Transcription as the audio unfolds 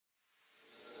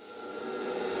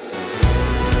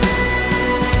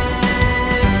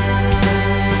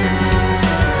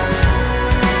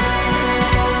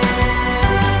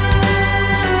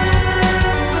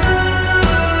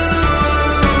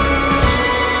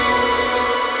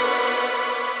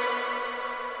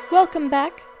Welcome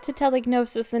back to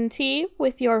Telegnosis and Tea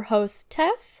with your host,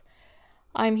 Tess.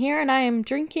 I'm here and I am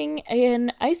drinking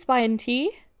an ice wine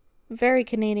tea. Very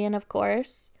Canadian, of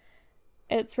course.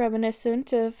 It's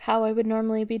reminiscent of how I would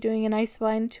normally be doing an ice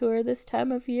wine tour this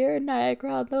time of year in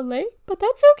Niagara-on-the-Lake, but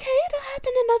that's okay. It'll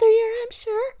happen another year, I'm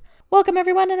sure. Welcome,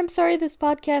 everyone, and I'm sorry this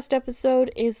podcast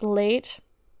episode is late.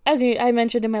 As I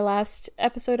mentioned in my last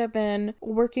episode, I've been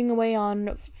working away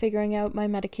on figuring out my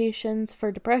medications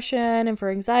for depression and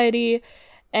for anxiety,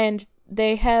 and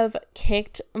they have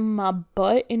kicked my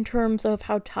butt in terms of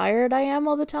how tired I am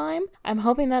all the time. I'm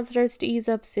hoping that starts to ease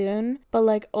up soon,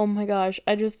 but oh my gosh,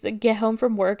 I just get home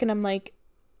from work and I'm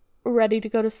ready to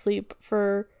go to sleep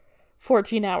for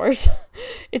 14 hours.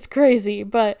 It's crazy,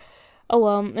 but oh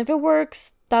well, if it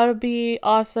works, that would be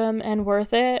awesome and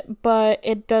worth it, but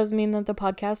it does mean that the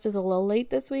podcast is a little late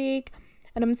this week,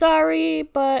 and I'm sorry,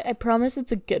 but I promise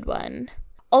it's a good one.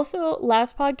 Also,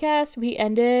 last podcast, we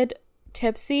ended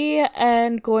tipsy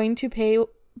and going to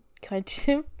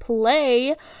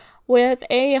play with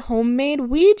a homemade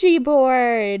Ouija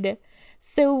board.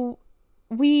 So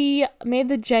we made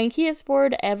the jankiest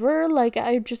board ever.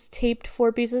 I just taped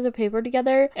 4 pieces of paper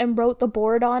together and wrote the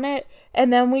board on it,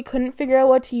 and then we couldn't figure out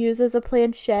what to use as a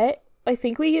planchette. I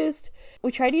think we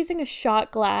tried using a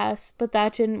shot glass, but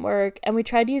that didn't work, and we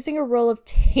tried using a roll of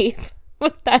tape,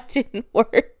 but that didn't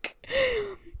work.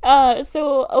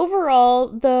 So overall,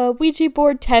 the Ouija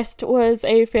board test was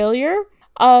a failure.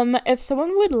 If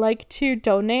someone would like to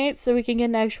donate so we can get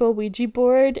an actual Ouija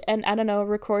board and, I don't know,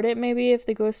 record it maybe if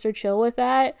the ghosts are chill with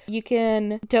that, you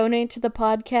can donate to the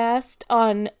podcast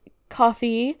on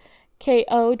Ko-fi,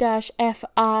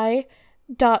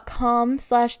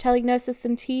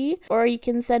 ko-fi.com/telegnosisandtea, or you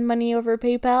can send money over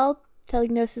PayPal,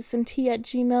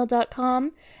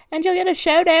 telegnosisandtea@gmail.com, and you'll get a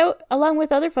shout out along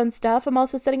with other fun stuff. I'm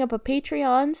also setting up a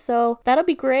Patreon, so that'll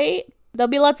be great. There'll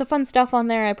be lots of fun stuff on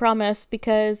there, I promise,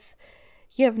 because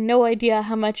you have no idea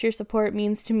how much your support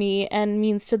means to me and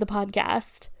means to the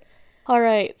podcast.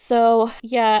 Alright, so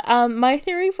yeah, my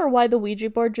theory for why the Ouija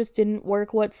board just didn't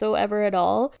work whatsoever at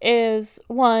all is,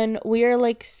 one, we are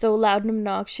so loud and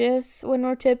obnoxious when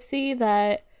we're tipsy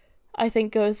that I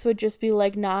think ghosts would just be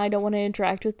nah, I don't want to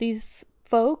interact with these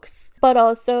folks. But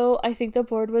also, I think the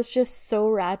board was just so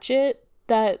ratchet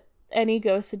that any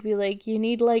ghost would be you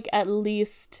need at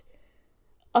least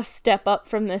a step up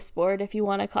from this board if you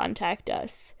want to contact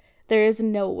us. There is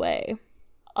no way.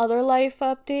 Other life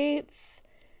updates.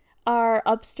 Our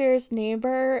upstairs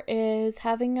neighbor is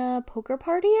having a poker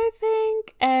party, I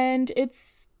think, and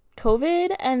it's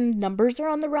COVID and numbers are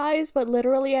on the rise, but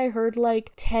literally I heard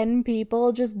 10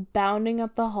 people just bounding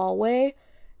up the hallway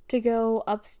to go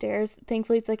upstairs.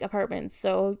 Thankfully it's apartments,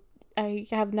 so I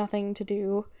have nothing to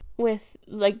do with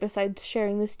besides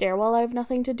sharing the stairwell. I have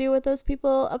nothing to do with those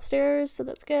people upstairs, so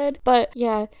that's good. But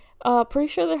yeah, pretty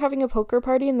sure they're having a poker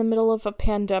party in the middle of a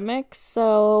pandemic,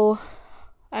 so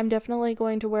I'm definitely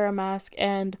going to wear a mask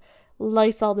and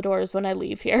lice all the doors when I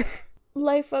leave here.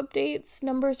 Life updates,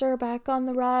 numbers are back on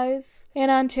the rise in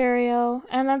Ontario,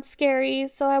 and that's scary,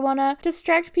 so I want to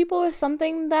distract people with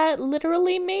something that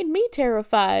literally made me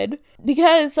terrified.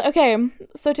 Because, okay,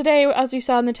 so today, as you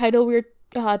saw in the title, we were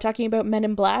talking about Men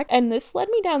in Black, and this led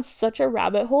me down such a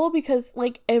rabbit hole because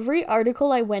every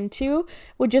article I went to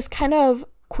would just kind of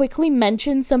quickly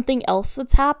mention something else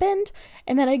that's happened,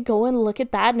 and then I'd go and look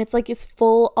at that and it's it's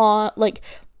full on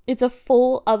it's a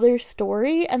full other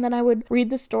story, and then I would read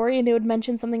the story and it would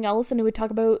mention something else and it would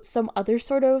talk about some other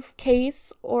sort of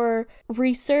case or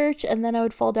research, and then I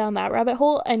would fall down that rabbit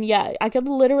hole. And yeah, I could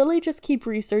literally just keep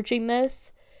researching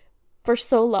this for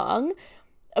so long.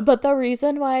 But the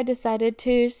reason why I decided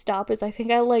to stop is I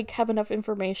think I have enough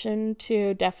information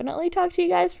to definitely talk to you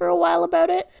guys for a while about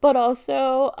it. But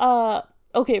also,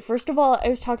 okay, first of all, I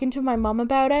was talking to my mom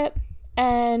about it,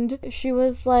 and she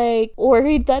was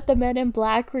worried that the Men in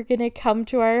Black were gonna come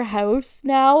to our house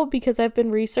now because I've been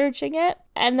researching it.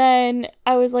 And then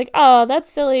I was oh, that's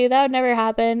silly, that would never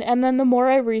happen. And then the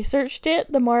more I researched it,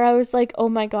 the more I was oh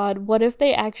my god, what if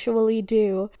they actually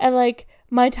do? And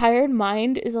my tired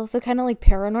mind is also kind of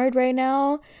paranoid right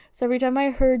now. So every time I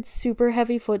heard super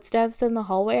heavy footsteps in the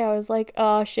hallway, I was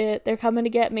oh shit, they're coming to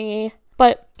get me.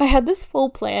 But I had this full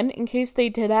plan in case they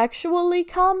did actually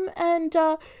come and,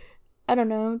 I don't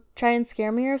know, try and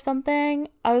scare me or something.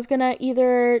 I was gonna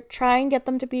either try and get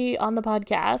them to be on the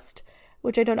podcast,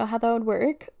 which I don't know how that would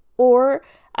work, or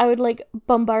I would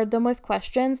bombard them with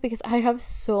questions because I have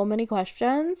so many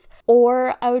questions,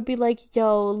 or I would be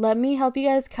yo, let me help you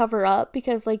guys cover up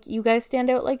because you guys stand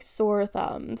out like sore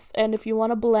thumbs, and if you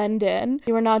want to blend in,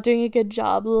 you are not doing a good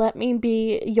job. Let me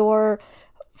be your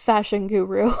fashion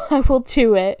guru. I will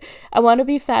do it. I want to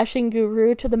be fashion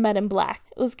guru to the Men in Black.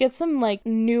 Let's get some like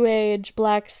new age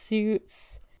black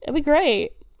suits. It'd be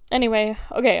great. Anyway,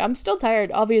 okay, I'm still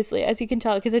tired, obviously, as you can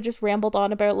tell, because I just rambled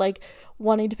on about, like,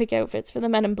 wanting to pick outfits for the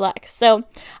Men in Black. So,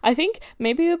 I think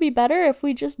maybe it would be better if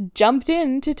we just jumped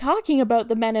into talking about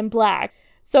the Men in Black.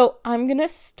 So, I'm gonna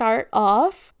start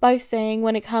off by saying,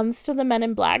 when it comes to the Men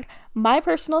in Black, my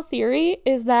personal theory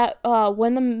is that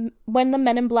when the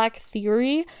Men in Black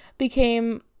theory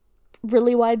became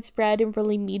really widespread and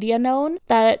really media known,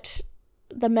 that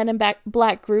the Men in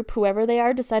Black group, whoever they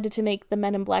are, decided to make the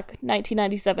Men in Black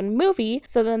 1997 movie.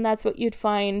 So then that's what you'd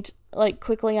find like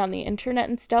quickly on the internet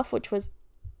and stuff, which was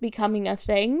becoming a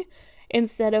thing.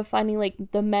 Instead of finding like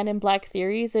the Men in Black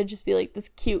theories, it'd just be like this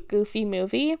cute, goofy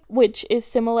movie, which is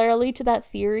similarly to that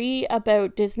theory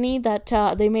about Disney that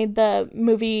they made the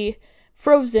movie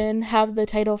Frozen have the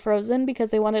title Frozen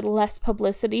because they wanted less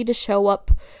publicity to show up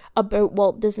about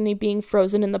Walt Disney being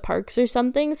frozen in the parks or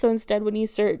something. So instead, when you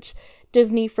search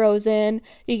Disney Frozen,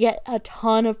 you get a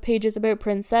ton of pages about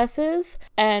princesses,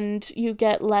 and you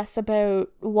get less about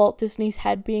Walt Disney's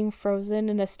head being frozen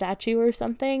in a statue or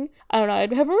something. I don't know, I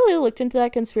haven't really looked into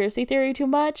that conspiracy theory too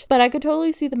much, but I could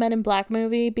totally see the Men in Black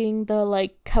movie being the,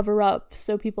 like, cover-up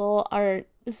so people aren't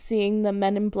seeing the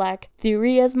Men in Black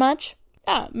theory as much.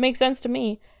 Yeah, makes sense to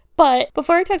me. But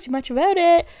before I talk too much about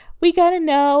it, we gotta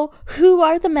know, who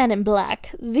are the Men in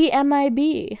Black? The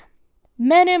MIB.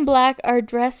 Men in Black are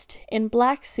dressed in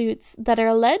black suits that are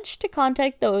alleged to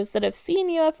contact those that have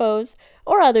seen UFOs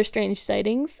or other strange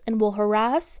sightings and will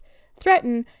harass,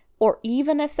 threaten, or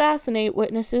even assassinate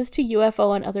witnesses to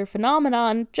UFO and other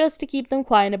phenomenon just to keep them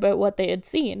quiet about what they had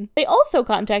seen. They also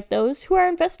contact those who are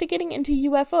investigating into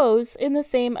UFOs in the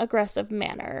same aggressive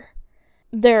manner.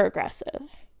 They're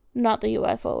aggressive, not the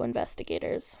UFO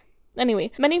investigators.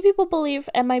 Anyway, many people believe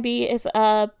MIB is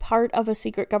a part of a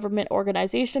secret government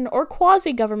organization or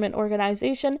quasi-government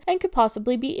organization and could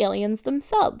possibly be aliens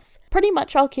themselves. Pretty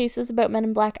much all cases about Men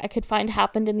in Black I could find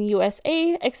happened in the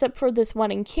USA, except for this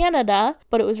one in Canada,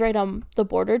 but it was right on the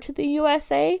border to the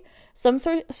USA. Some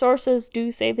sources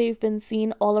do say they've been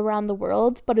seen all around the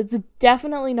world, but it's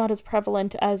definitely not as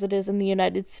prevalent as it is in the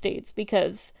United States,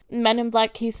 because Men in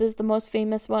Black cases, the most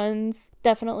famous ones,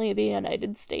 definitely the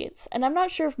United States. And I'm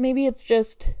not sure if maybe it's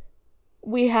just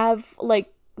we have,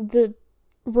 like, the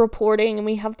reporting and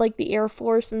we have, like, the Air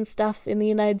Force and stuff in the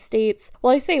United States.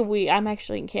 Well, I say we, I'm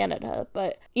actually in Canada,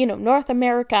 but, you know, North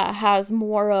America has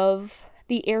more of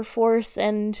the Air Force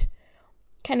and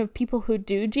kind of people who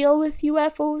do deal with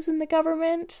UFOs in the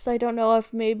government, so I don't know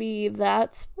if maybe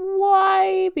that's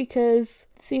why, because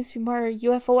it seems to be more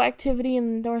UFO activity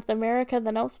in North America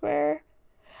than elsewhere.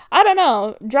 I don't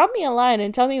know. Drop me a line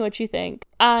and tell me what you think.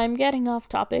 I'm getting off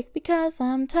topic because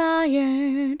I'm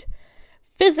tired.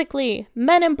 Physically,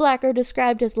 Men in Black are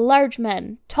described as large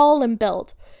men, tall and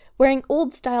built, wearing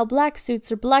old-style black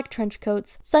suits or black trench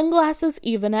coats, sunglasses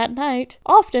even at night,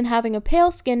 often having a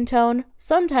pale skin tone,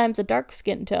 sometimes a dark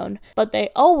skin tone, but they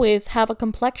always have a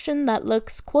complexion that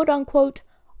looks quote-unquote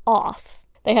off.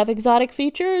 They have exotic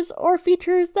features, or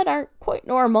features that aren't quite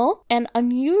normal, an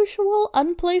unusual,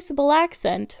 unplaceable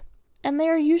accent, and they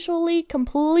are usually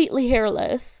completely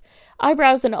hairless,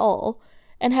 eyebrows and all,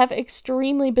 and have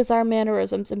extremely bizarre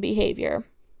mannerisms and behavior.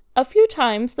 A few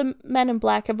times, the Men in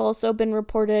Black have also been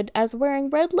reported as wearing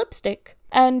red lipstick.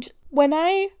 And when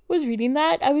I was reading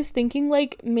that, I was thinking,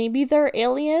 like, maybe they're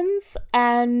aliens,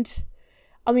 and,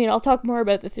 I mean, I'll talk more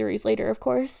about the theories later, of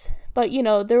course, but, you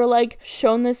know, they were, like,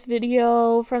 shown this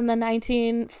video from the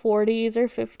 1940s or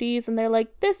 50s, and they're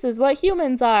like, this is what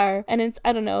humans are, and it's,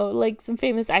 I don't know, like, some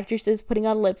famous actresses putting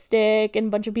on lipstick, and a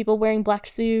bunch of people wearing black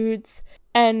suits,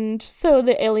 and so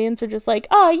the aliens were just like,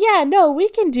 oh, yeah, no, we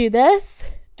can do this.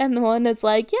 And the one that's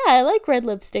like, yeah, I like red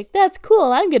lipstick. That's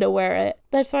cool. I'm gonna wear it.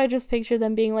 That's why I just picture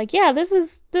them being like, yeah, this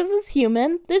is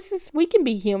human. We can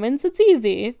be humans. It's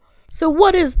easy. So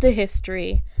what is the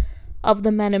history of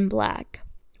the Men in Black?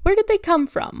 Where did they come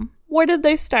from? Where did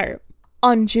they start?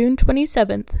 On June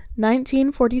 27th,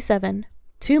 1947,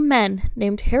 two men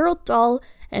named Harold Dahl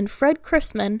and Fred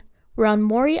Chrisman were on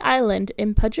Maury Island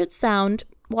in Puget Sound,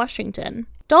 Washington.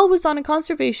 Dahl was on a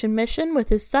conservation mission with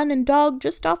his son and dog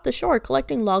just off the shore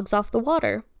collecting logs off the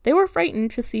water. They were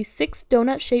frightened to see 6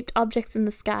 donut-shaped objects in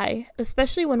the sky,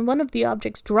 especially when one of the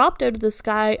objects dropped out of the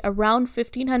sky around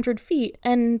 1,500 feet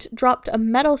and dropped a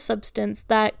metal substance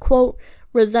that, quote,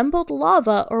 resembled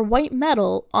lava or white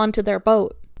metal onto their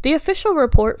boat. The official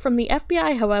report from the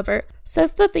FBI, however,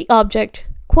 says that the object,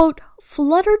 quote,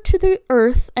 fluttered to the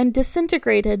earth and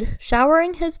disintegrated,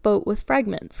 showering his boat with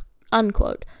fragments,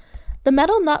 unquote. The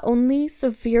metal not only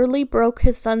severely broke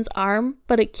his son's arm,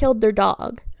 but it killed their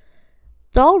dog.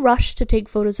 Dahl rushed to take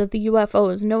photos of the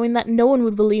UFOs, knowing that no one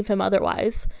would believe him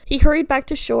otherwise. He hurried back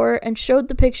to shore and showed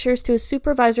the pictures to his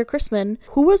supervisor, Chrisman,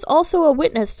 who was also a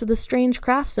witness to the strange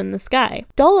crafts in the sky.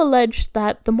 Dahl alleged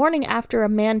that the morning after, a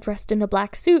man dressed in a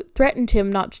black suit threatened him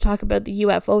not to talk about the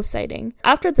UFO sighting.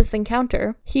 After this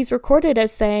encounter, he's recorded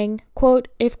as saying, quote,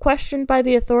 "If questioned by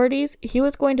the authorities, he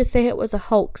was going to say it was a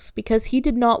hoax because he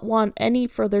did not want any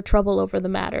further trouble over the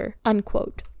matter,"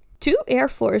 unquote. 2 Air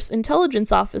Force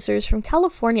intelligence officers from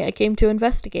California came to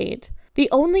investigate. The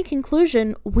only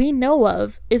conclusion we know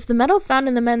of is the metal found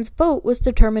in the men's boat was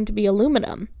determined to be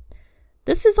aluminum.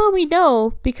 This is all we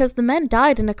know because the men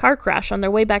died in a car crash on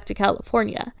their way back to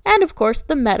California, and of course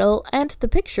the metal and the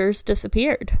pictures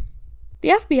disappeared. The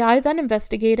FBI then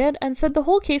investigated and said the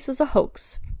whole case was a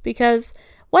hoax, because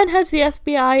when has the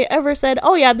FBI ever said,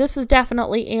 "Oh yeah, this was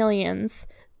definitely aliens.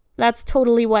 That's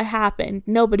totally what happened.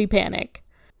 Nobody panic."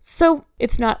 So,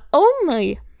 it's not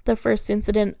only the first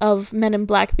incident of Men in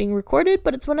Black being recorded,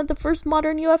 but it's one of the first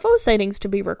modern UFO sightings to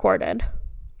be recorded.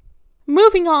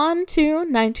 Moving on to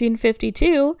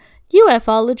 1952,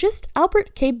 ufologist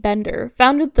Albert K. Bender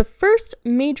founded the first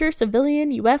major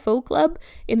civilian UFO club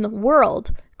in the world,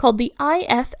 called the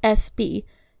IFSB,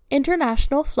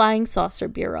 International Flying Saucer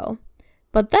Bureau.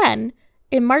 But then,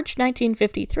 in March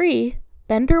 1953,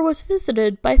 Bender was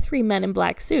visited by 3 men in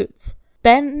black suits.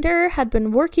 Bender had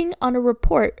been working on a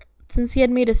report since he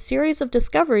had made a series of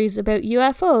discoveries about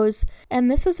UFOs, and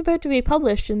this was about to be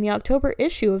published in the October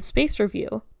issue of Space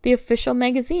Review, the official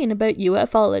magazine about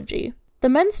ufology. The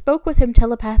men spoke with him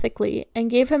telepathically and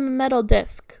gave him a metal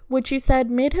disc, which he said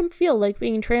made him feel like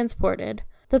being transported.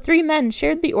 The 3 men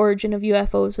shared the origin of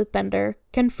UFOs with Bender,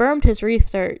 confirmed his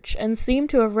research, and seemed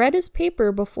to have read his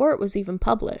paper before it was even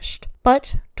published,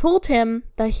 but told him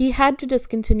that he had to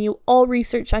discontinue all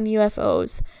research on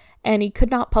UFOs, and he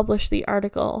could not publish the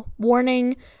article,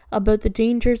 warning about the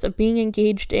dangers of being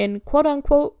engaged in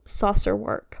quote-unquote saucer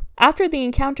work. After the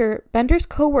encounter, Bender's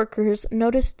co-workers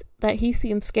noticed that he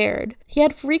seemed scared. He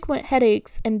had frequent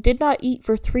headaches and did not eat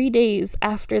for 3 days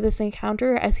after this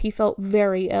encounter as he felt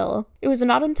very ill. It was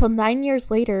not until 9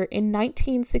 years later, in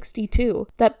 1962,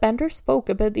 that Bender spoke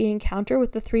about the encounter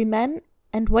with the 3 men,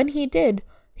 and when he did,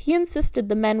 he insisted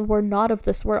the men were not of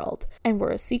this world and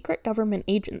were a secret government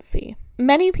agency.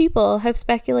 Many people have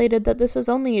speculated that this was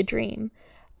only a dream,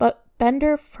 but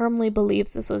Bender firmly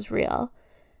believes this was real.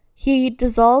 He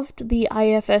dissolved the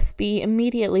IFSB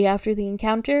immediately after the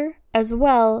encounter. As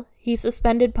well, he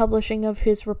suspended publishing of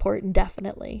his report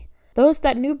indefinitely. Those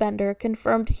that knew Bender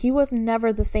confirmed he was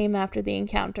never the same after the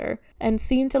encounter, and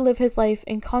seemed to live his life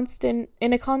in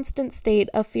a constant state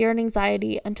of fear and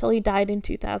anxiety until he died in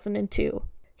 2002.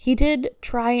 He did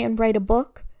try and write a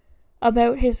book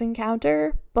about his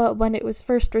encounter, but when it was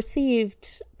first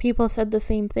received, people said the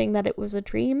same thing, that it was a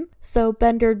dream. So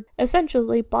Bender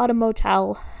essentially bought a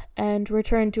motel and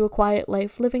returned to a quiet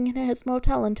life, living in his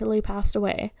motel until he passed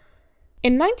away.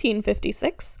 In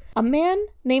 1956, a man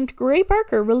named Gray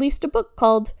Barker released a book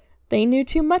called They Knew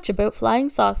Too Much About Flying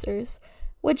Saucers,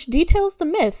 which details the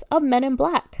myth of Men in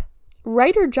Black.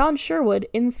 Writer John Sherwood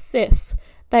insists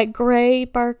that Gray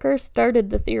Barker started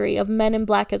the theory of Men in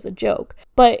Black as a joke,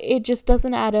 but it just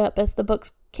doesn't add up as the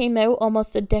books came out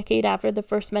almost a decade after the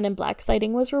first Men in Black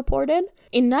sighting was reported.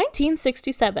 In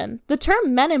 1967, the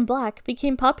term Men in Black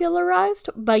became popularized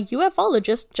by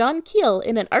ufologist John Keel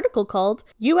in an article called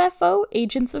UFO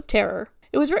Agents of Terror.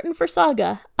 It was written for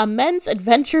Saga, a men's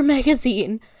adventure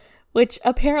magazine, which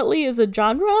apparently is a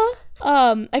genre.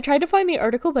 I tried to find the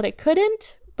article, but I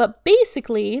couldn't. But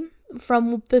basically,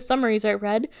 from the summaries I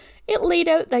read, it laid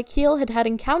out that Keel had had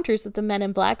encounters with the Men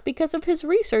in Black because of his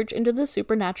research into the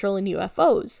supernatural and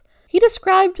UFOs. He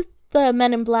described the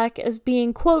Men in Black as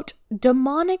being, quote,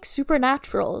 demonic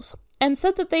supernaturals, and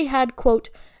said that they had, quote,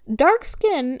 dark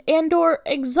skin and/or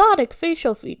exotic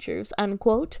facial features,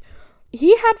 unquote.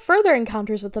 He had further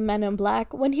encounters with the Men in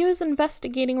Black when he was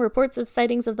investigating reports of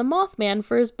sightings of the Mothman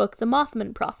for his book The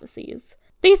Mothman Prophecies.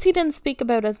 These he didn't speak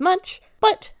about as much,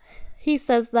 but he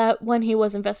says that when he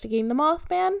was investigating the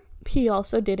Mothman, he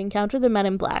also did encounter the Men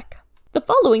in Black. The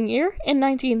following year, in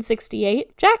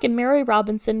 1968, Jack and Mary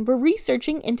Robinson were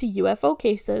researching into UFO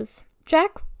cases.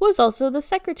 Jack was also the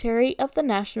secretary of the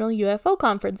National UFO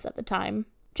Conference at the time.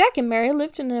 Jack and Mary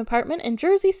lived in an apartment in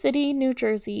Jersey City, New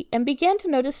Jersey, and began to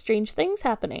notice strange things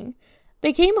happening.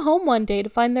 They came home one day to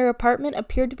find their apartment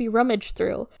appeared to be rummaged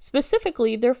through,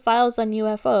 specifically their files on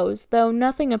UFOs, though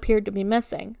nothing appeared to be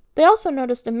missing. They also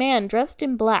noticed a man dressed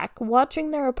in black watching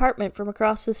their apartment from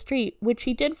across the street, which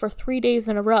he did for 3 days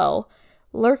in a row,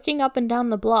 lurking up and down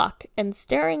the block and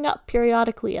staring up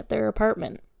periodically at their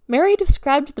apartment. Mary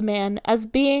described the man as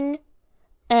being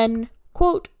an,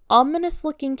 quote,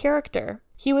 ominous-looking character.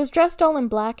 He was dressed all in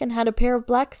black and had a pair of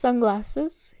black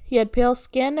sunglasses. He had pale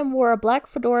skin and wore a black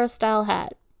fedora-style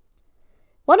hat.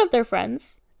 One of their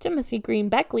friends, Timothy Green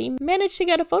Beckley, managed to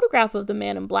get a photograph of the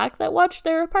man in black that watched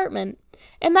their apartment,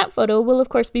 and that photo will of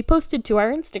course be posted to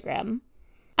our Instagram.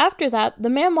 After that, the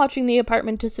man watching the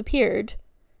apartment disappeared.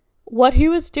 What he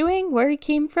was doing, where he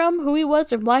came from, who he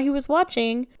was, and why he was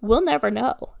watching, we'll never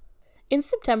know. In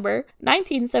September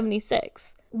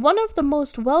 1976, one of the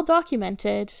most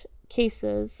well-documented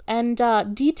cases and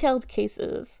detailed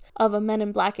cases of a Men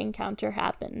in Black encounter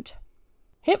happened.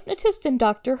 Hypnotist and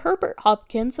Dr. Herbert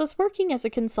Hopkins was working as a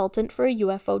consultant for a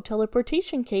UFO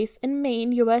teleportation case in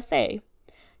Maine, USA.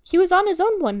 He was on his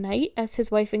own one night as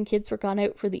his wife and kids were gone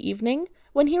out for the evening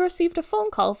when he received a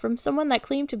phone call from someone that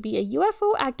claimed to be a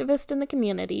UFO activist in the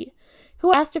community,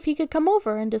 who asked if he could come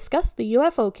over and discuss the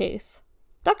UFO case.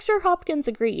 Dr. Hopkins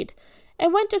agreed,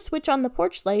 and went to switch on the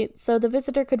porch light so the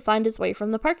visitor could find his way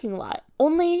from the parking lot.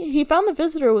 Only, he found the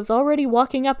visitor was already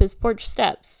walking up his porch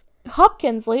steps.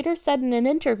 Hopkins later said in an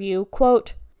interview,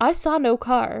 quote, "I saw no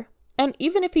car, and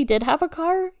even if he did have a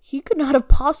car, he could not have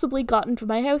possibly gotten to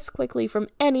my house quickly from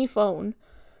any phone."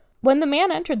 When the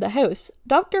man entered the house,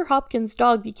 Dr. Hopkins'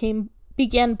 dog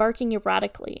began barking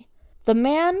erratically. The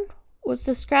man was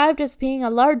described as being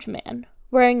a large man,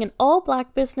 wearing an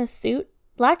all-black business suit,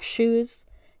 black shoes.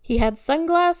 He had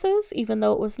sunglasses, even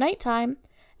though it was nighttime,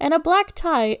 and a black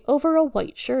tie over a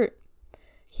white shirt.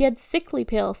 He had sickly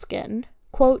pale skin,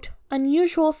 quote,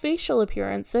 unusual facial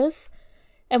appearances,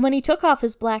 and when he took off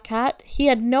his black hat, he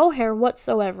had no hair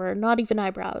whatsoever, not even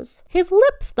eyebrows. His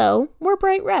lips, though, were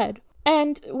bright red,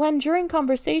 and when during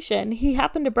conversation he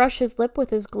happened to brush his lip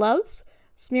with his gloves,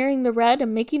 smearing the red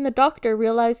and making the doctor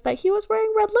realize that he was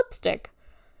wearing red lipstick.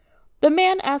 The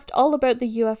man asked all about the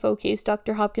UFO case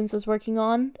Dr. Hopkins was working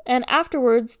on, and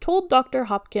afterwards told Dr.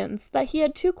 Hopkins that he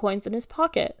had 2 coins in his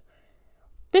pocket.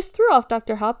 This threw off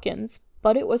Dr. Hopkins,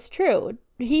 but it was true.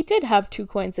 He did have 2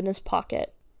 coins in his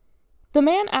pocket. The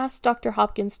man asked Dr.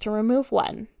 Hopkins to remove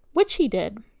one, which he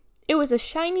did. It was a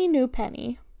shiny new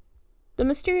penny. The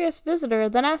mysterious visitor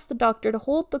then asked the doctor to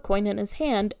hold the coin in his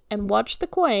hand and watch the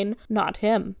coin, not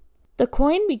him. The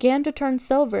coin began to turn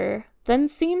silver, then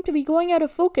seemed to be going out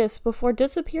of focus before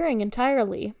disappearing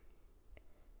entirely.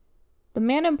 The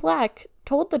man in black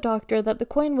told the doctor that the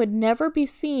coin would never be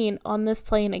seen on this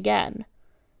plane again.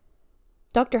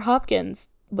 Dr. Hopkins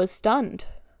was stunned,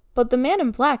 but the man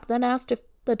in black then asked if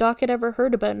the doc had ever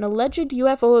heard about an alleged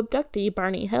UFO abductee,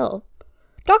 Barney Hill.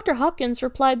 Dr. Hopkins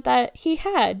replied that he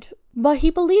had, but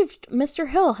he believed Mr.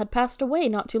 Hill had passed away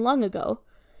not too long ago.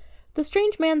 The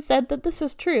strange man said that this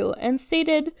was true and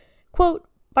stated, quote,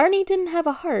 Barney didn't have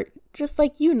a heart, just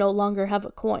like you no longer have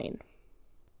a coin.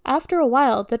 After a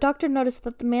while, the doctor noticed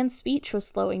that the man's speech was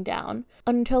slowing down,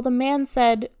 until the man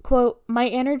said, quote, my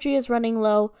energy is running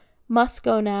low, must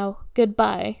go now,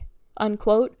 goodbye,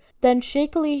 unquote. Then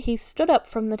shakily he stood up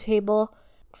from the table,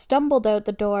 stumbled out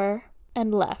the door,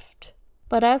 and left.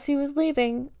 But as he was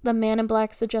leaving, the man in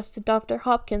black suggested Dr.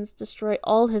 Hopkins destroy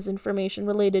all his information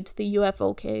related to the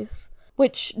UFO case,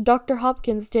 which Dr.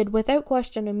 Hopkins did without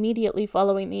question immediately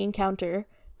following the encounter,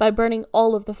 by burning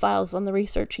all of the files on the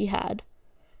research he had.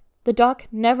 The doc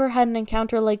never had an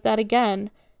encounter like that again,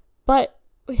 but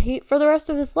for the rest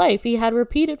of his life he had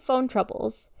repeated phone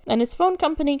troubles, and his phone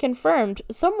company confirmed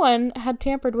someone had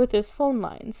tampered with his phone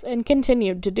lines, and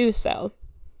continued to do so.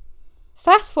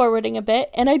 Fast forwarding a bit,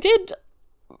 and I did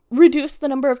reduce the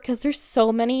number because there's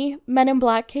so many Men in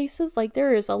Black cases. Like,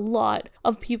 there is a lot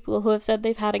of people who have said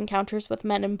they've had encounters with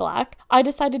Men in Black. I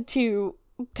decided to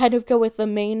kind of go with the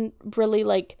main,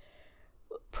 really,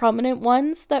 prominent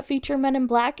ones that feature Men in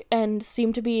Black and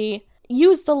seem to be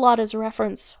used a lot as a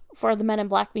reference for the Men in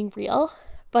Black being real.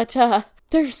 But,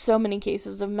 there's so many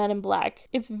cases of Men in Black.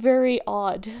 It's very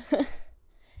odd.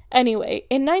 Anyway,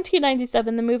 in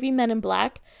 1997, the movie Men in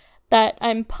Black, that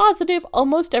I'm positive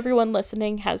almost everyone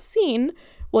listening has seen,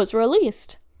 was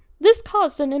released. This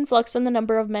caused an influx in the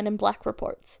number of Men in Black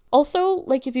reports. Also,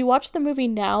 if you watch the movie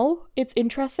now, it's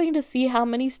interesting to see how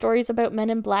many stories about Men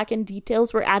in Black and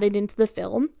details were added into the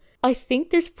film. I think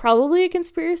there's probably a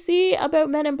conspiracy about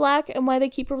Men in Black and why they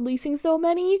keep releasing so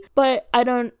many, but I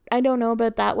don't know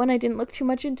about that one. I didn't look too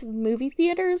much into the movie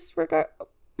theaters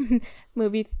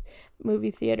movie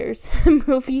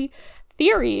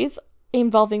theories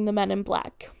involving the Men in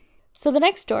Black. So the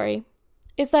next story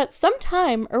is that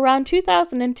sometime around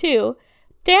 2002,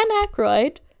 Dan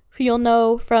Aykroyd, who you'll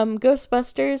know from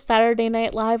Ghostbusters, Saturday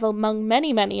Night Live, among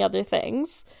many, many other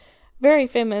things, very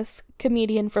famous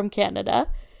comedian from Canada,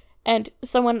 and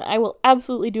someone I will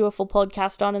absolutely do a full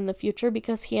podcast on in the future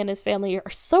because he and his family are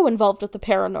so involved with the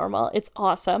paranormal. It's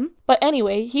awesome. But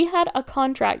anyway, he had a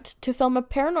contract to film a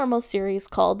paranormal series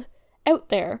called Out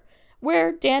There,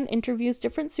 where Dan interviews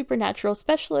different supernatural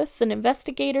specialists and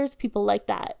investigators, people like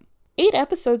that. 8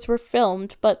 episodes were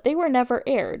filmed, but they were never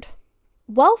aired.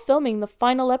 While filming the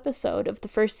final episode of the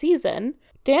first season,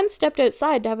 Dan stepped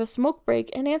outside to have a smoke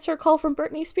break and answer a call from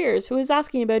Britney Spears, who was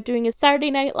asking about doing a Saturday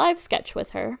Night Live sketch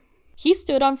with her. He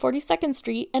stood on 42nd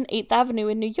Street and 8th Avenue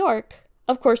in New York,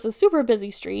 of course a super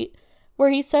busy street, where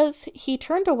he says he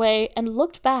turned away and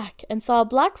looked back and saw a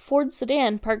black Ford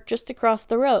sedan parked just across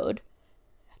the road.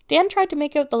 Dan tried to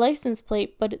make out the license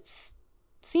plate, but it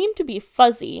seemed to be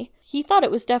fuzzy. He thought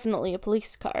it was definitely a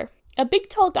police car. A big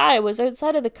tall guy was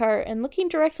outside of the car and looking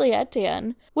directly at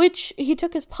Dan, which he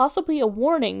took as possibly a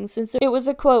warning since it was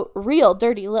a, quote, real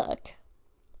dirty look.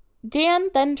 Dan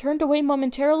then turned away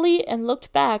momentarily and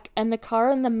looked back, and the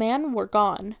car and the man were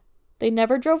gone. They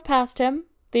never drove past him,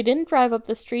 they didn't drive up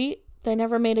the street, they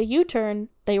never made a U-turn,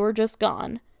 they were just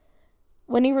gone.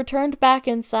 When he returned back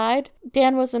inside,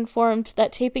 Dan was informed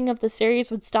that taping of the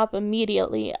series would stop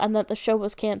immediately and that the show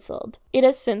was cancelled. It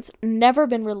has since never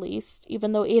been released,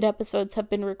 even though 8 episodes have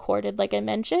been recorded, like I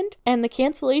mentioned, and the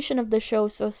cancellation of the show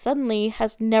so suddenly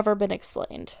has never been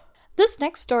explained. This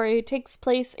next story takes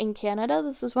place in Canada.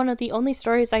 This is one of the only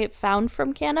stories I have found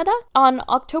from Canada. On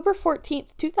October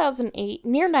 14th, 2008,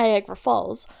 near Niagara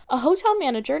Falls, a hotel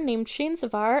manager named Shane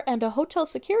Zavar and a hotel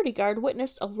security guard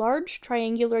witnessed a large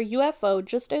triangular UFO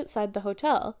just outside the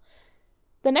hotel.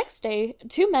 The next day,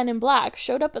 2 men in black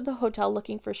showed up at the hotel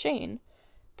looking for Shane.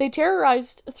 They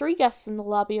terrorized 3 guests in the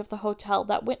lobby of the hotel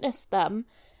that witnessed them,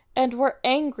 and were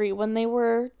angry when they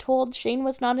were told Shane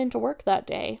was not into work that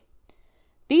day.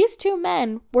 These 2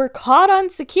 men were caught on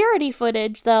security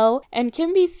footage, though, and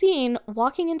can be seen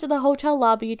walking into the hotel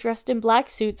lobby dressed in black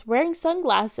suits, wearing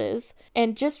sunglasses,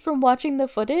 and just from watching the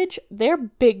footage, they're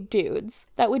big dudes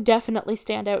that would definitely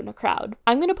stand out in a crowd.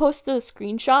 I'm going to post the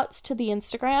screenshots to the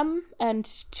Instagram and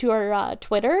to our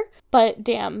Twitter, but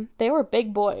damn, they were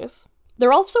big boys.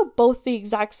 They're also both the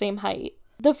exact same height.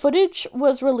 The footage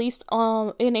was released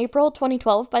in April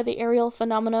 2012 by the Aerial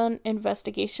Phenomenon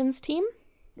Investigations team.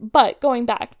 But, going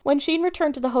back, when Shane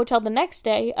returned to the hotel the next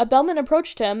day, a bellman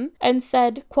approached him and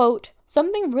said, quote,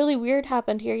 "Something really weird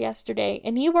happened here yesterday,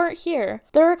 and you weren't here.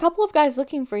 There are a couple of guys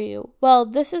looking for you. Well,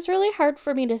 this is really hard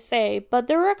for me to say, but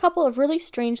there were a couple of really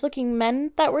strange-looking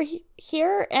men that were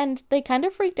here, and they kind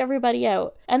of freaked everybody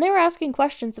out. And they were asking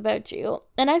questions about you.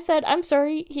 And I said, I'm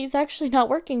sorry, he's actually not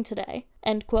working today."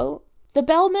 End quote. The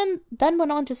bellman then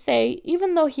went on to say,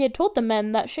 even though he had told the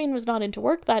men that Shane was not into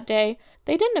work that day,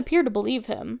 they didn't appear to believe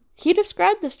him. He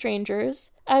described the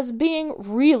strangers as being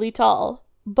really tall,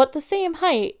 but the same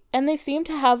height, and they seemed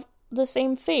to have the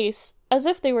same face, as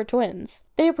if they were twins.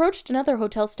 They approached another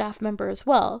hotel staff member as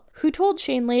well, who told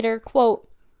Shane later, quote,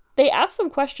 "They asked some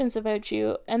questions about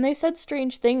you, and they said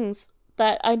strange things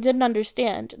that I didn't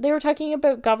understand. They were talking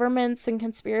about governments and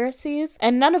conspiracies,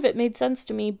 and none of it made sense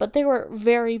to me, but they were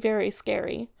very, very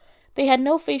scary. They had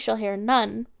no facial hair,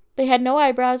 none. They had no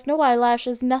eyebrows, no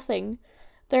eyelashes, nothing.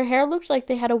 Their hair looked like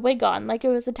they had a wig on, like it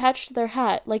was attached to their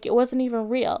hat, like it wasn't even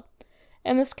real.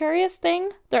 And the scariest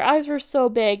thing, their eyes were so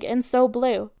big and so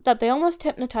blue that they almost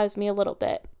hypnotized me a little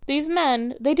bit. These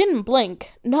men, they didn't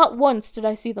blink. Not once did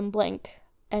I see them blink."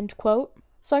 End quote.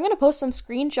 So I'm going to post some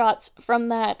screenshots from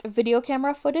that video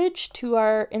camera footage to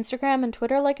our Instagram and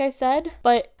Twitter, like I said.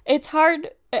 But it's hard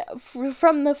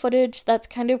from the footage that's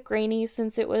kind of grainy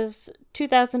since it was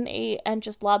 2008 and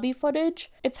just lobby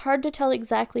footage. It's hard to tell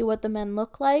exactly what the men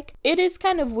look like. It is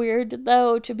kind of weird,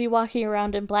 though, to be walking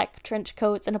around in black trench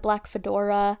coats and a black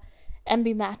fedora and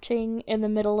be matching in the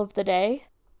middle of the day.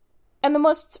 And the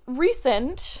most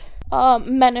recent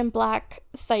Men in Black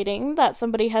sighting that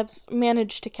somebody has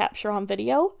managed to capture on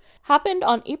video happened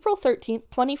on April 13th,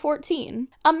 2014.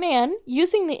 A man,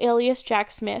 using the alias Jack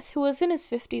Smith, who was in his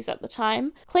 50s at the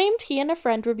time, claimed he and a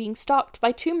friend were being stalked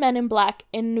by 2 men in black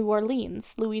in New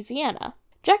Orleans, Louisiana.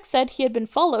 Jack said he had been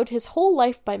followed his whole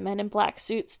life by men in black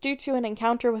suits due to an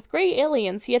encounter with gray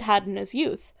aliens he had had in his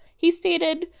youth. He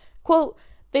stated, quote,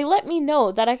 "They let me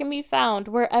know that I can be found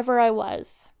wherever I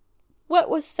was. What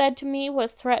was said to me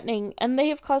was threatening, and they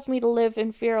have caused me to live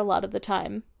in fear a lot of the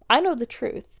time. I know the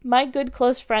truth. My good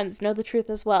close friends know the truth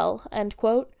as well." End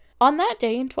quote. On that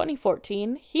day in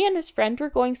 2014, he and his friend were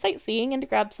going sightseeing and to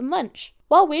grab some lunch.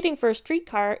 While waiting for a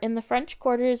streetcar in the French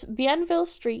Quarter's Bienville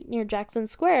Street near Jackson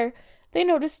Square, they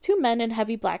noticed 2 men in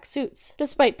heavy black suits,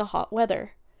 despite the hot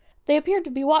weather. They appeared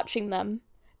to be watching them.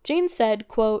 Jane said,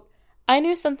 quote, "I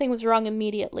knew something was wrong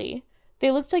immediately.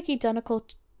 They looked like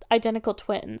identical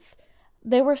twins.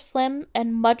 They were slim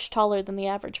and much taller than the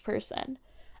average person.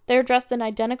 They were dressed in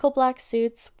identical black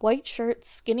suits, white shirts,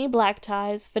 skinny black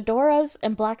ties, fedoras,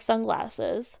 and black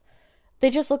sunglasses. They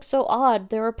just looked so odd.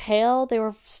 They were pale, they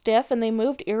were stiff, and they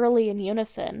moved eerily in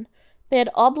unison. They had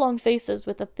oblong faces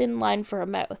with a thin line for a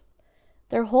mouth.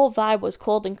 Their whole vibe was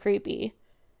cold and creepy.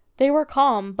 They were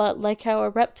calm, but like how a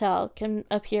reptile can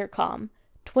appear calm.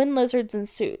 Twin lizards in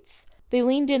suits. They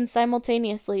leaned in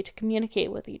simultaneously to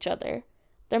communicate with each other.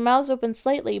 Their mouths opened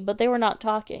slightly, but they were not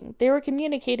talking. They were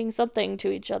communicating something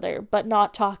to each other, but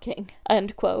not talking.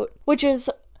 End quote. Which is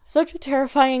such a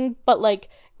terrifying, but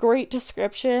great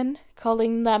description,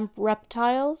 calling them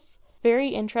reptiles. Very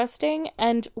interesting,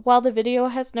 and while the video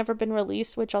has never been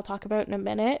released, which I'll talk about in a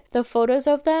minute, the photos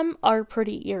of them are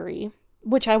pretty eerie,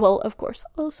 which I will, of course,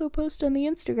 also post on the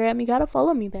Instagram. You gotta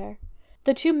follow me there.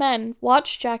 The two men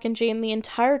watched Jack and Jane the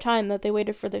entire time that they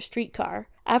waited for their streetcar.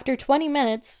 After 20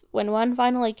 minutes, when one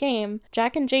finally came,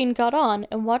 Jack and Jane got on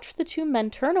and watched the two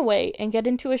men turn away and get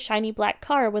into a shiny black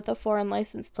car with a foreign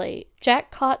license plate.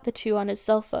 Jack caught the two on his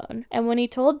cell phone, and when he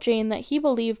told Jane that he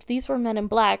believed these were men in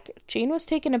black, Jane was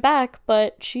taken aback,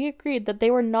 but she agreed that they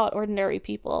were not ordinary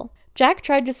people. Jack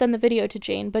tried to send the video to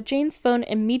Jane, but Jane's phone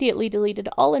immediately deleted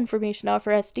all information off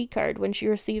her SD card when she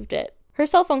received it. Her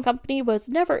cell phone company was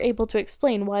never able to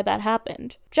explain why that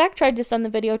happened. Jack tried to send the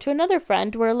video to another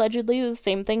friend where allegedly the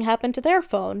same thing happened to their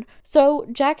phone. So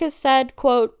Jack has said,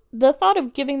 quote, "The thought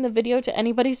of giving the video to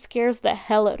anybody scares the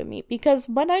hell out of me because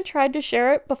when I tried to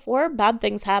share it before, bad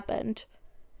things happened.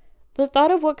 The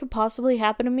thought of what could possibly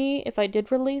happen to me if I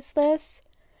did release this,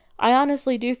 I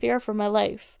honestly do fear for my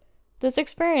life. This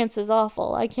experience is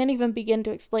awful. I can't even begin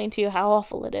to explain to you how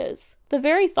awful it is. The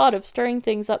very thought of stirring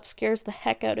things up scares the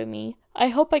heck out of me. I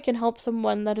hope I can help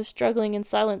someone that is struggling in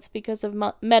silence because of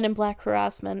men in black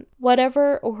harassment.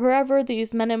 Whatever or whoever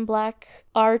these men in black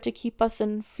are to keep us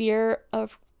in fear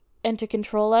of and to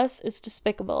control us is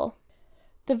despicable."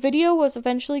 The video was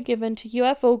eventually given to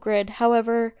UFO Grid.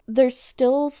 However, there's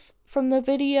stills from the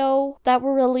video that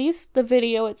were released. The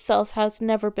video itself has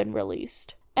never been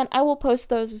released. And I will post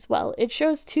those as well. It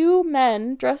shows two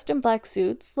men dressed in black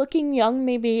suits, looking young,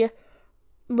 maybe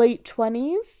late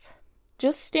 20s,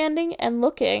 just standing and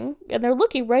looking, and they're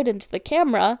looking right into the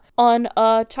camera on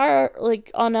a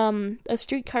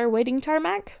streetcar waiting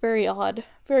tarmac. Very odd,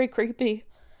 very creepy.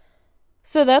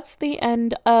 So that's the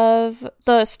end of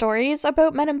the stories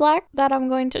about Men in Black that I'm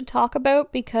going to talk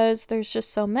about because there's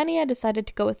just so many. I decided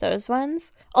to go with those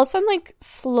ones. Also, I'm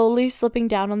slowly slipping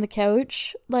down on the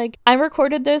couch. I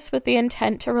recorded this with the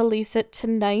intent to release it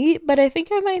tonight, but I think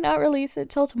I might not release it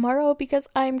till tomorrow because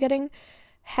I'm getting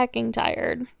hecking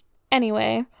tired.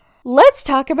 Anyway, let's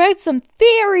talk about some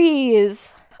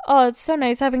theories! Oh, it's so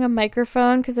nice having a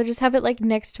microphone because I just have it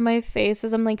next to my face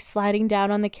as I'm sliding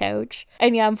down on the couch.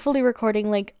 And yeah, I'm fully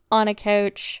recording on a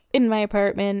couch in my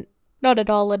apartment, not at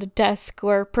all at a desk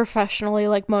or professionally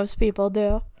like most people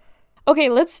do. Okay,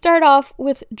 let's start off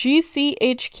with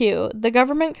GCHQ, the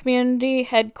Government Community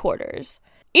Headquarters.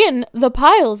 In the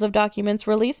piles of documents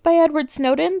released by Edward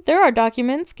Snowden, there are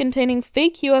documents containing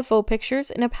fake UFO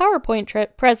pictures in a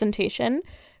PowerPoint presentation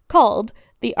called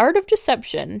The Art of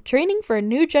Deception, Training for a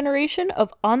New Generation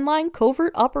of Online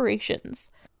Covert Operations.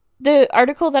 The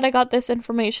article that I got this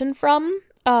information from,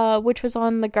 which was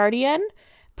on The Guardian,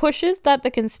 pushes that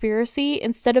the conspiracy,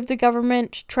 instead of the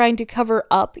government trying to cover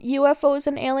up UFOs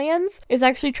and aliens, is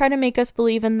actually trying to make us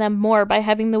believe in them more by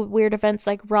having the weird events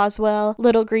like Roswell,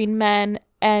 Little Green Men,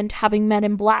 and having Men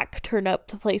in Black turn up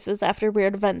to places after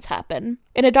weird events happen.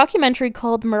 In a documentary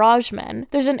called Mirage Men,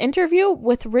 there's an interview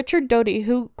with Richard Doty,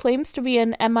 who claims to be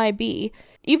an MIB,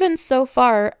 even so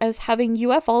far as having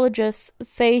ufologists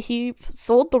say he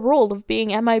sold the role of being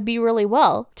MIB really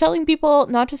well, telling people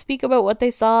not to speak about what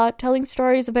they saw, telling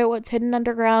stories about what's hidden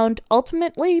underground,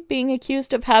 ultimately being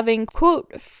accused of having,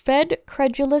 quote, fed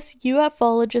credulous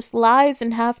ufologists lies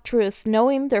and half-truths,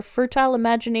 knowing their fertile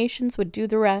imaginations would do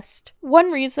the rest.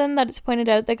 One reason that it's pointed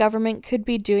out the government could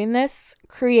be doing this,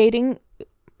 creating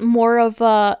more of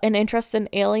an interest in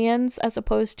aliens as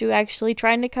opposed to actually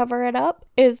trying to cover it up,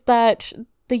 is that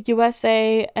the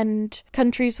USA and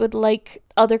countries would like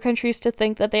other countries to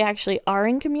think that they actually are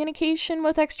in communication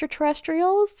with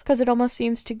extraterrestrials, because it almost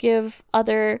seems to give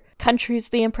other countries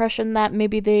the impression that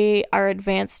maybe they are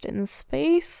advanced in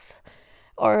space,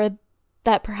 or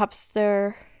that perhaps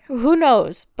they're... Who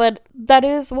knows? But that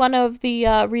is one of the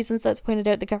reasons that's pointed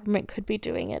out the government could be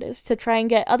doing it, is to try and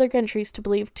get other countries to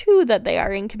believe, too, that they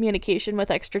are in communication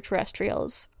with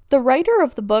extraterrestrials. The writer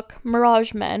of the book,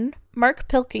 Mirage Men, Mark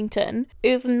Pilkington,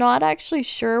 is not actually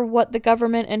sure what the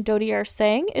government and Doty are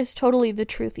saying is totally the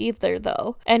truth either,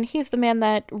 though. And he's the man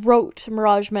that wrote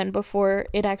Mirage Men before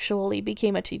it actually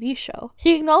became a TV show.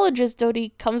 He acknowledges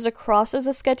Doty comes across as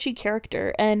a sketchy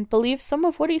character and believes some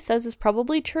of what he says is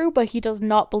probably true, but he does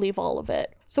not believe all of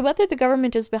it. So whether the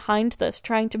government is behind this,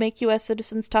 trying to make US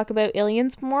citizens talk about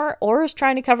aliens more, or is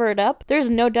trying to cover it up, there's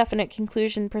no definite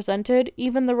conclusion presented.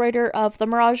 Even the writer of The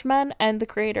Mirage Men and the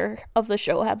creator of the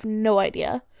show have no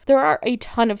idea. There are a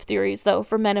ton of theories, though,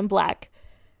 for Men in Black.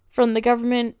 From the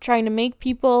government trying to make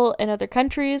people in other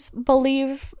countries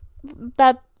believe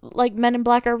that, Men in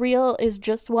Black are real is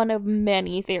just one of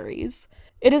many theories.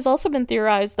 It has also been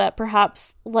theorized that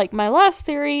perhaps, like my last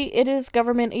theory, it is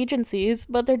government agencies,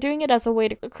 but they're doing it as a way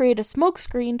to create a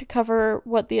smokescreen to cover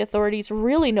what the authorities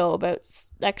really know about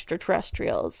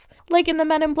extraterrestrials, like in the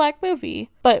Men in Black movie,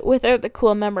 but without the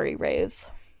cool memory rays.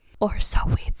 Or so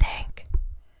we think.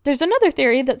 There's another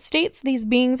theory that states these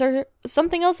beings are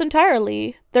something else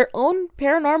entirely, their own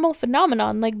paranormal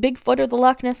phenomenon like Bigfoot or the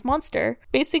Loch Ness Monster.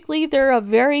 Basically, they're a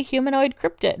very humanoid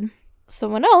cryptid.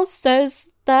 Someone else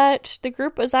says that the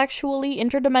group is actually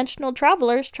interdimensional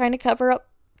travelers trying to cover up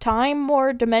time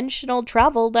or dimensional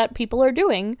travel that people are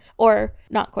doing. Or,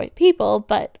 not quite people,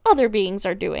 but other beings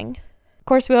are doing. Of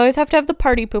course, we always have to have the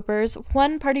party poopers.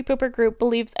 One party pooper group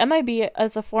believes MIB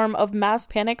as a form of mass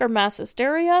panic or mass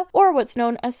hysteria, or what's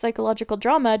known as psychological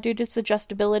drama due to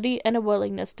suggestibility and a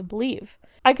willingness to believe.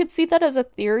 I could see that as a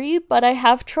theory, but I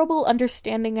have trouble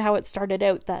understanding how it started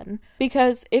out then.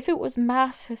 Because if it was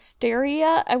mass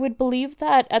hysteria, I would believe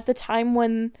that at the time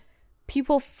when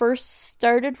people first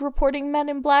started reporting Men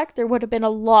in Black, there would have been a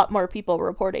lot more people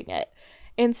reporting it.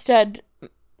 Instead,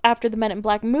 after the Men in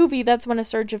Black movie, that's when a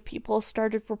surge of people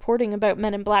started reporting about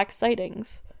Men in Black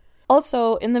sightings.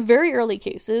 Also, in the very early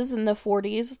cases, in the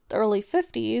 40s, the early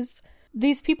 50s,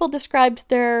 these people described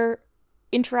their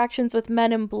interactions with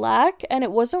Men in Black, and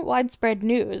it wasn't widespread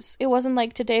news. It wasn't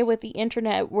like today with the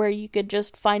internet where you could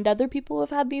just find other people who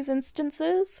have had these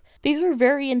instances. These were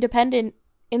very independent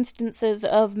instances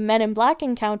of Men in Black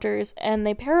encounters, and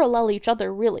they parallel each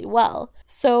other really well.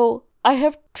 So I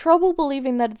have trouble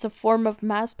believing that it's a form of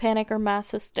mass panic or mass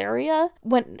hysteria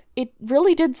when it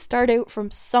really did start out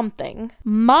from something.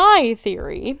 My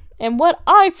theory, and what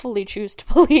I fully choose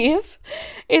to believe,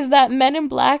 is that Men in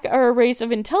Black are a race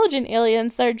of intelligent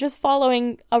aliens that are just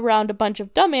following around a bunch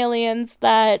of dumb aliens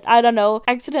that, I don't know,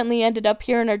 accidentally ended up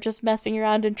here and are just messing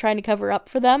around and trying to cover up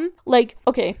for them.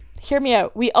 Okay, hear me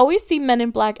out. We always see Men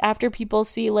in Black after people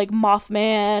see,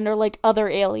 Mothman or, other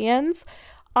aliens.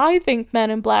 I think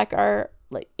Men in Black are,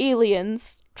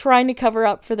 aliens trying to cover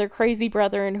up for their crazy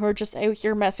brethren who are just out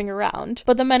here messing around.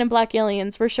 But the Men in Black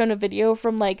aliens were shown a video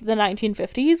from, the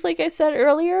 1950s, like I said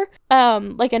earlier. A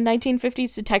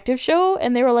 1950s detective show,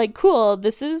 and they were like, cool,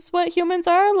 this is what humans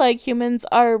are? Humans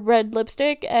are red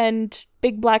lipstick and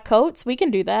big black coats? We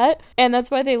can do that. And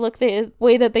that's why they look the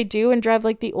way that they do and drive,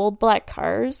 the old black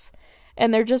cars.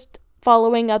 And they're just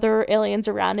following other aliens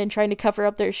around and trying to cover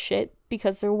up their shit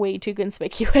because they're way too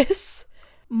conspicuous.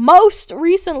 Most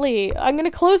recently, I'm going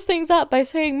to close things up by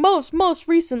saying most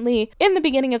recently, in the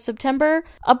beginning of September,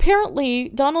 apparently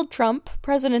Donald Trump,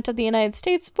 President of the United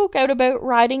States, spoke out about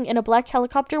riding in a black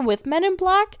helicopter with Men in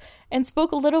Black and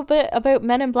spoke a little bit about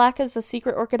Men in Black as a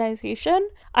secret organization.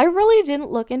 I really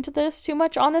didn't look into this too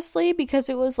much, honestly, because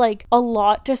it was a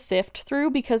lot to sift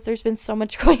through because there's been so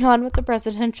much going on with the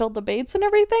presidential debates and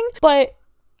everything, but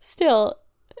still,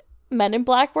 Men in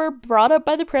Black were brought up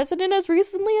by the president as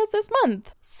recently as this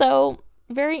month. So,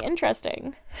 very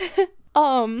interesting.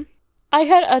 I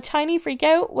had a tiny freak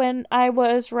out when I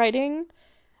was writing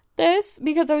this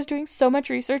because I was doing so much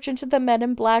research into the Men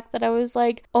in Black that I was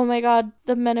like, oh my god,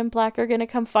 the Men in Black are gonna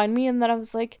come find me. And then I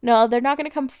was like, no, they're not gonna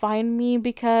come find me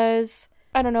because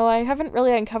I don't know, I haven't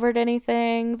really uncovered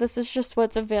anything. This is just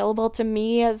what's available to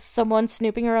me as someone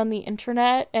snooping around the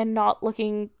internet and not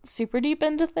looking super deep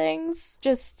into things.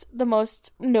 Just the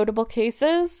most notable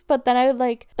cases. But then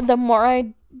the more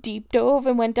I deep dove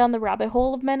and went down the rabbit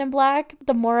hole of Men in Black,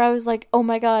 the more I was like, oh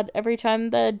my god, every time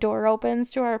the door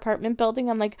opens to our apartment building,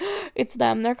 I'm like, it's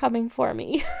them, they're coming for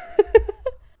me.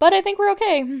 But I think we're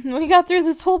okay. We got through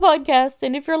this whole podcast,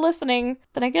 and if you're listening,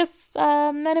 then I guess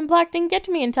Men in Black didn't get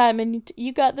to me in time, and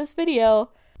you got this video.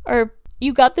 Or,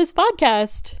 you got this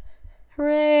podcast.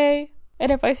 Hooray.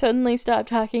 And if I suddenly stop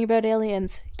talking about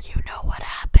aliens, you know what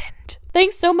happened.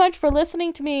 Thanks so much for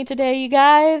listening to me today, you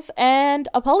guys, and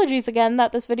apologies again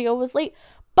that this video was late.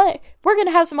 But we're going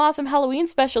to have some awesome Halloween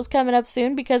specials coming up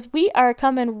soon, because we are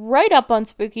coming right up on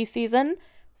spooky season.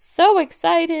 So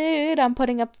excited! I'm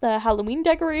putting up the Halloween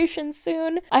decorations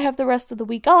soon. I have the rest of the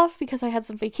week off because I had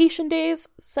some vacation days,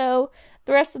 so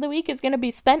the rest of the week is going to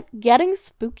be spent getting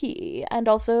spooky and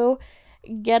also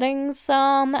getting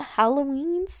some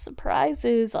Halloween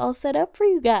surprises all set up for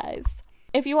you guys.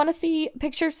 If you want to see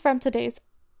pictures from today's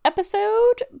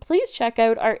episode, please check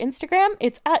out our Instagram.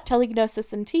 It's at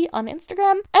TeleGnosisNT on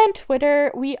Instagram, and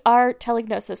Twitter, we are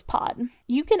TeleGnosisPod.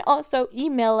 You can also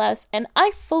email us, and I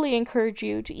fully encourage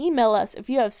you to email us if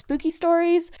you have spooky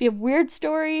stories, if you have weird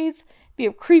stories, if you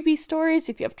have creepy stories,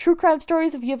 if you have true crime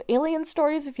stories, if you have alien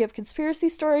stories, if you have conspiracy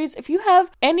stories, if you have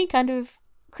any kind of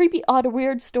creepy, odd,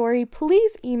 weird story,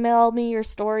 please email me your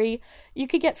story. You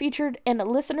could get featured in a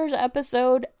listener's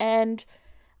episode, and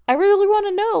I really want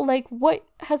to know, what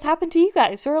has happened to you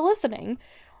guys who are listening.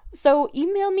 So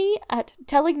email me at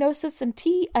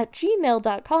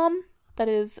telegnosisnt@gmail.com. That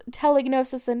is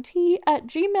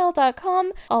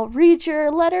telegnosisnt@gmail.com. I'll read your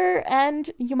letter,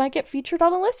 and you might get featured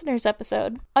on a listener's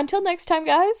episode. Until next time,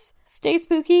 guys, stay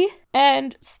spooky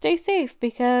and stay safe,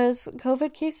 because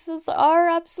COVID cases are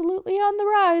absolutely on the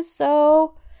rise,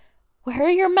 so wear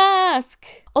your mask.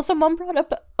 Also, Mom brought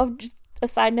up, just a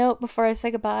side note before I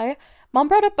say goodbye, Mom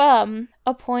brought up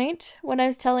a point when I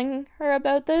was telling her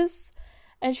about this,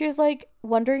 and she was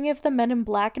wondering if the Men in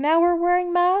Black now are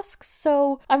wearing masks.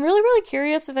 So I'm really, really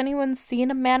curious if anyone's seen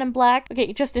a Man in Black.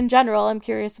 Okay, just in general, I'm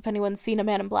curious if anyone's seen a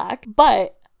Man in Black,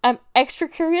 but I'm extra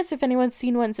curious if anyone's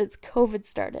seen one since COVID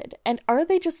started. And are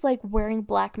they just wearing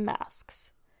black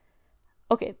masks?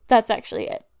 Okay, that's actually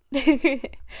it.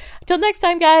 Till next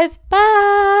time, guys.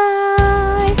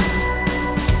 Bye!